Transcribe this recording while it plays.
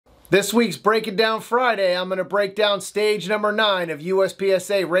This week's Break It Down Friday, I'm going to break down stage number 9 of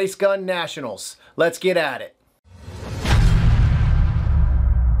USPSA Race Gun Nationals. Let's get at it.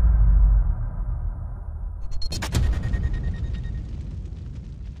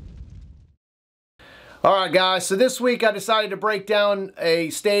 Alright guys, so this week I decided to break down a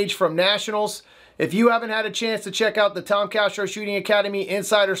stage from Nationals. If you haven't had a chance to check out the Tom Castro Shooting Academy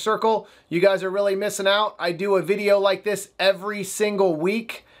Insider Circle, you guys are really missing out. I do a video like this every single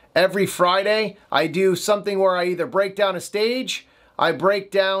week. Every Friday, I do something where I either break down a stage, I break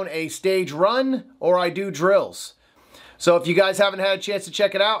down a stage run, or I do drills. So if you guys haven't had a chance to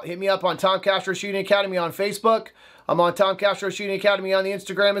check it out, hit me up on Tom Castro Shooting Academy on Facebook. I'm on Tom Castro Shooting Academy on the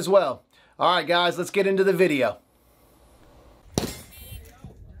Instagram as well. All right, guys, let's get into the video.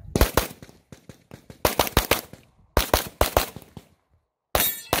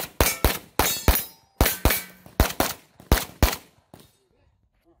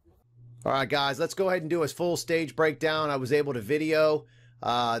 All right, guys, let's go ahead and do a full stage breakdown. I was able to video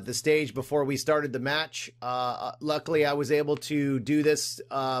the stage before we started the match. Luckily, I was able to do this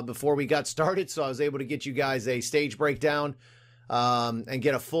before we got started, so I was able to get you guys a stage breakdown and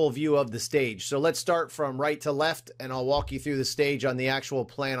get a full view of the stage. So let's start from right to left, and I'll walk you through the stage on the actual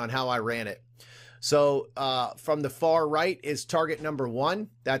plan on how I ran it. So from the far right is target number 1.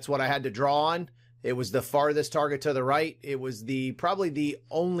 That's what I had to draw on. It was the farthest target to the right. It was probably the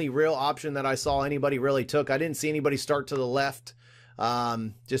only real option that I saw anybody really took. I didn't see anybody start to the left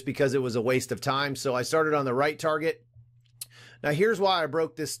just because it was a waste of time. So I started on the right target. Now here's why I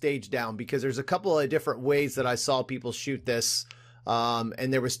broke this stage down, because there's a couple of different ways that I saw people shoot this.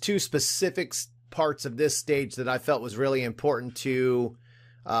 And there was 2 specific parts of this stage that I felt was really important to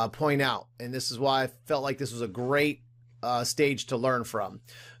point out. And this is why I felt like this was a great stage to learn from.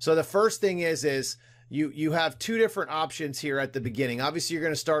 So the first thing is you have 2 different options here at the beginning. Obviously, you're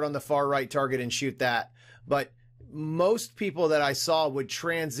going to start on the far right target and shoot that. But most people that I saw would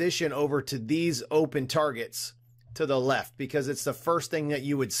transition over to these open targets to the left because it's the first thing that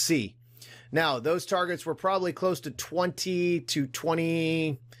you would see. Now, those targets were probably close to 20 to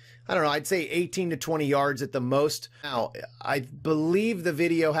 20, I don't know, I'd say 18 to 20 yards at the most. Now, I believe the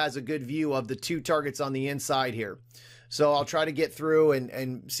video has a good view of the 2 targets on the inside here. So I'll try to get through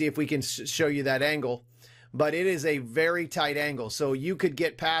and see if we can show you that angle. But it is a very tight angle. So you could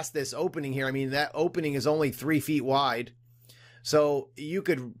get past this opening here. I mean, that opening is only 3 feet wide. So you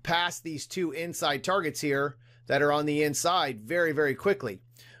could pass these 2 inside targets here that are on the inside very, very quickly.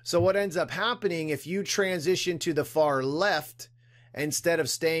 So what ends up happening if you transition to the far left instead of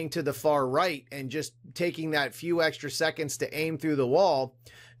staying to the far right and just taking that few extra seconds to aim through the wall,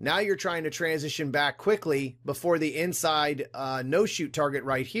 now you're trying to transition back quickly before the inside no-shoot target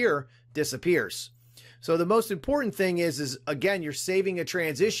right here disappears. So the most important thing is again, you're saving a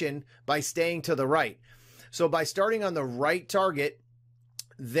transition by staying to the right. So by starting on the right target,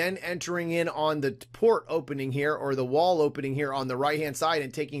 then entering in on the port opening here or the wall opening here on the right-hand side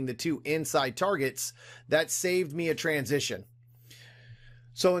and taking the 2 inside targets, that saved me a transition.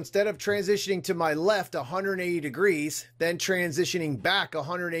 So instead of transitioning to my left 180 degrees, then transitioning back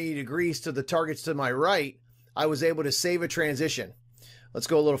 180 degrees to the targets to my right, I was able to save a transition. Let's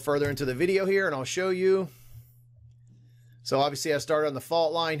go a little further into the video here and I'll show you. So obviously I started on the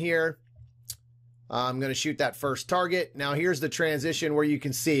fault line here. I'm going to shoot that first target. Now here's the transition where you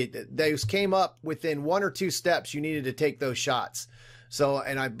can see it. Those came up within 1 or 2 steps. You needed to take those shots. So,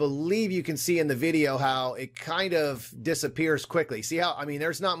 and I believe you can see in the video how it kind of disappears quickly. See how, I mean,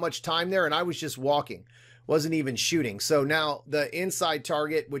 there's not much time there and I was just walking, wasn't even shooting. So now the inside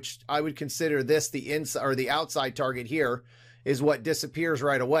target, which I would consider this the inside or the outside target here, is what disappears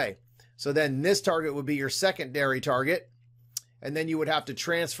right away. So then this target would be your secondary target. And then you would have to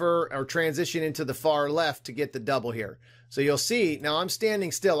transfer or transition into the far left to get the double here. So you'll see, now I'm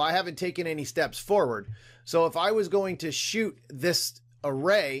standing still. I haven't taken any steps forward. So if I was going to shoot this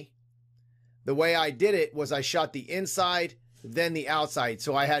array, the way I did it was I shot the inside, then the outside.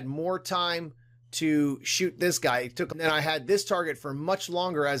 So I had more time to shoot this guy. Then I had this target for much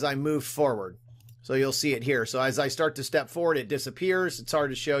longer as I moved forward. So you'll see it here. So as I start to step forward, it disappears. It's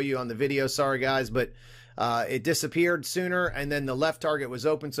hard to show you on the video. Sorry, guys, but it disappeared sooner, and then the left target was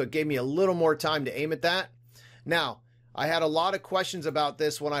open, so it gave me a little more time to aim at that. Now, I had a lot of questions about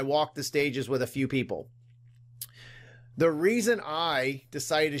this when I walked the stages with a few people. The reason I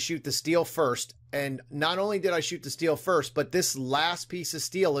decided to shoot the steel first, and not only did I shoot the steel first, but this last piece of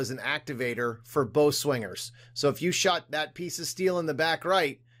steel is an activator for both swingers. So if you shot that piece of steel in the back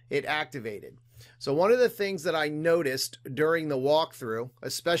right, it activated. So one of the things that I noticed during the walkthrough,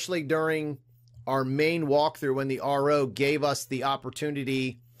 especially during our main walkthrough when the RO gave us the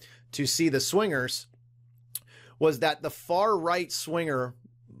opportunity to see the swingers was that the far right swinger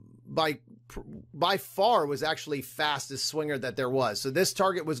by far was actually fastest swinger that there was. So this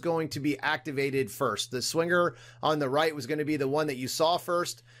target was going to be activated first. The swinger on the right was going to be the one that you saw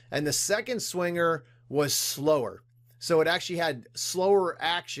first, and the second swinger was slower. So it actually had slower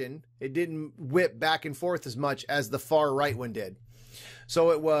action. It didn't whip back and forth as much as the far right one did.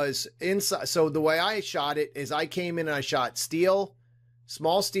 So it was inside. So the way I shot it is I came in and I shot steel,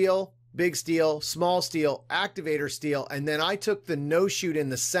 small steel, big steel, small steel, activator steel, and then I took the no shoot in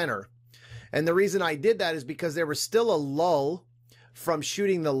the center. And the reason I did that is because there was still a lull from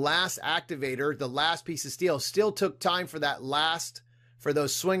shooting the last activator, the last piece of steel. Still took time for for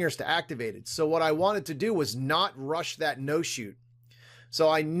those swingers to activate it. So what I wanted to do was not rush that no shoot. So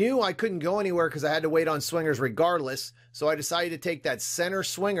I knew I couldn't go anywhere because I had to wait on swingers regardless. So I decided to take that center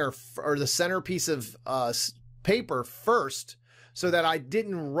swinger or the center piece of paper first so that I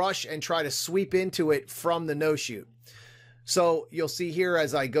didn't rush and try to sweep into it from the no shoot. So you'll see here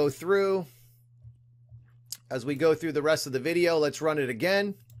as I go through, as we go through the rest of the video, let's run it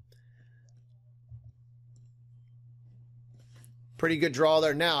again. Pretty good draw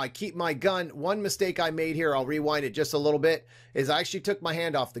there. Now I keep my gun. One mistake I made here, I'll rewind it just a little bit, is I actually took my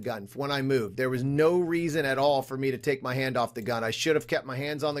hand off the gun when I moved. There was no reason at all for me to take my hand off the gun. I should have kept my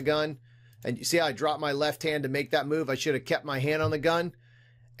hands on the gun. And you see how I dropped my left hand to make that move? I should have kept my hand on the gun.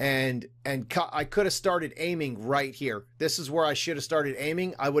 And I could have started aiming right here. This is where I should have started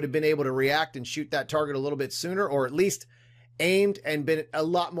aiming. I would have been able to react and shoot that target a little bit sooner, or at least aimed and been a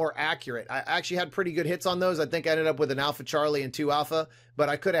lot more accurate. I actually had pretty good hits on those. I think I ended up with an Alpha Charlie and 2 Alpha, but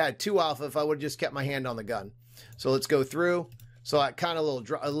I could have had 2 Alpha if I would have just kept my hand on the gun. So let's go through. So I kind of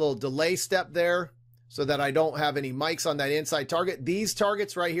a little delay step there so that I don't have any mics on that inside target. These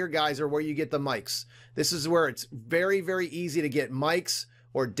targets right here, guys, are where you get the mics. This is where it's very, very easy to get mics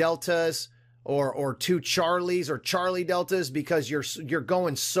or deltas or 2 Charlies or Charlie deltas because you're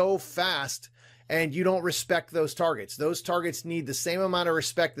going so fast and you don't respect those targets. Those targets need the same amount of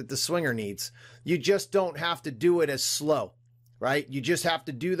respect that the swinger needs. You just don't have to do it as slow, right? You just have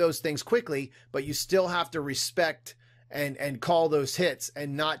to do those things quickly, but you still have to respect and call those hits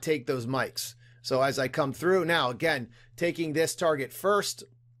and not take those mics. So as I come through now, again, taking this target first.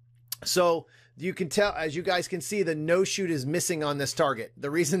 So you can tell, as you guys can see, the no shoot is missing on this target. The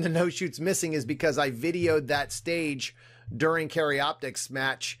reason the no shoot's missing is because I videoed that stage during Carry Optics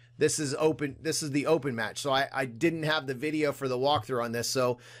match. This is open. This is the open match. So I didn't have the video for the walkthrough on this.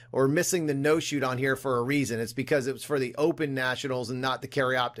 So we're missing the no shoot on here for a reason. It's because it was for the open nationals and not the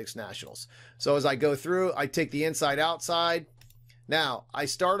Carry Optics nationals. So as I go through, I take the inside outside. Now I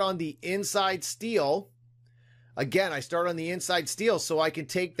start on the inside steel. Again, I start on the inside steel so I can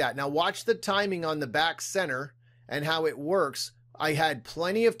take that. Now watch the timing on the back center and how it works. I had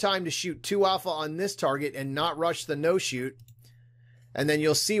plenty of time to shoot 2 Alpha on this target and not rush the no shoot. And then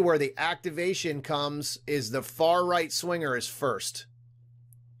you'll see where the activation comes is the far right swinger is first.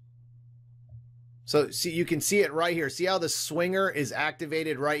 So see, you can see it right here. See how the swinger is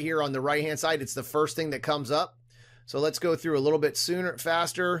activated right here on the right hand side? It's the first thing that comes up. So let's go through a little bit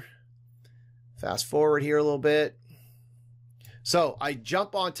faster. Fast forward here a little bit. So I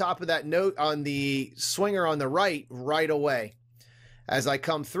jump on top of that note on the swinger on the right away. As I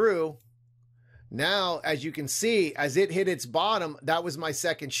come through, now, as you can see, as it hit its bottom, that was my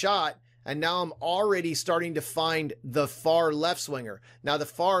second shot. And now I'm already starting to find the far left swinger. Now the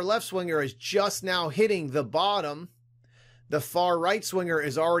far left swinger is just now hitting the bottom. The far right swinger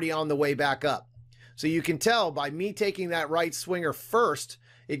is already on the way back up. So you can tell by me taking that right swinger first,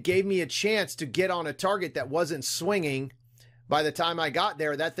 it gave me a chance to get on a target that wasn't swinging. By the time I got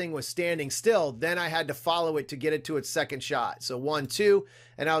there, that thing was standing still. Then I had to follow it to get it to its second shot. So 1, 2,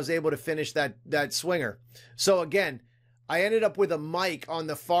 and I was able to finish that swinger. So again, I ended up with a mic on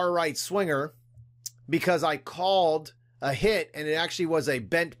the far right swinger because I called a hit and it actually was a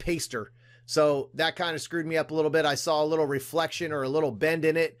bent paster. So that kind of screwed me up a little bit. I saw a little reflection or a little bend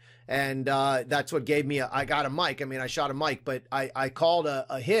in it. And that's what gave me I got a mic. I mean, I shot a mic, but I called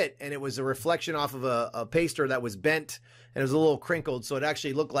a hit and it was a reflection off of a paster that was bent and it was a little crinkled. So it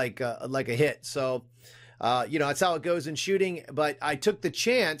actually looked like a hit. So, you know, that's how it goes in shooting. But I took the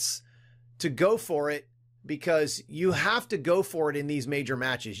chance to go for it because you have to go for it in these major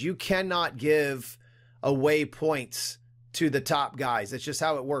matches. You cannot give away points to the top guys. That's just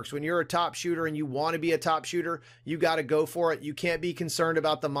how it works. When you're a top shooter and you want to be a top shooter, you got to go for it. You can't be concerned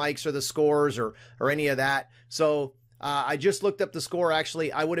about the mics or the scores or any of that. So I just looked up the score.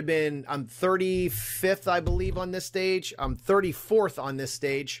 Actually, I'm 35th, I believe, on this stage. I'm 34th on this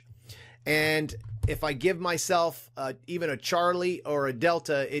stage. And if I give myself even a Charlie or a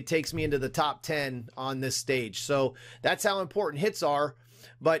Delta, it takes me into the top 10 on this stage. So that's how important hits are.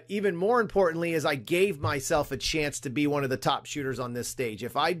 But even more importantly is I gave myself a chance to be one of the top shooters on this stage.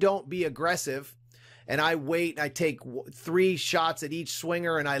 If I don't be aggressive and I wait, I take 3 shots at each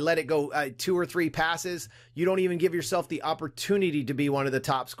swinger and I let it go 2 or 3 passes, you don't even give yourself the opportunity to be one of the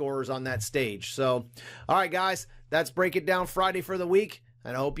top scorers on that stage. So, all right, guys, that's Break It Down Friday for the week,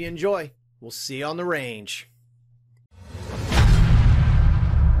 and I hope you enjoy. We'll see you on the range.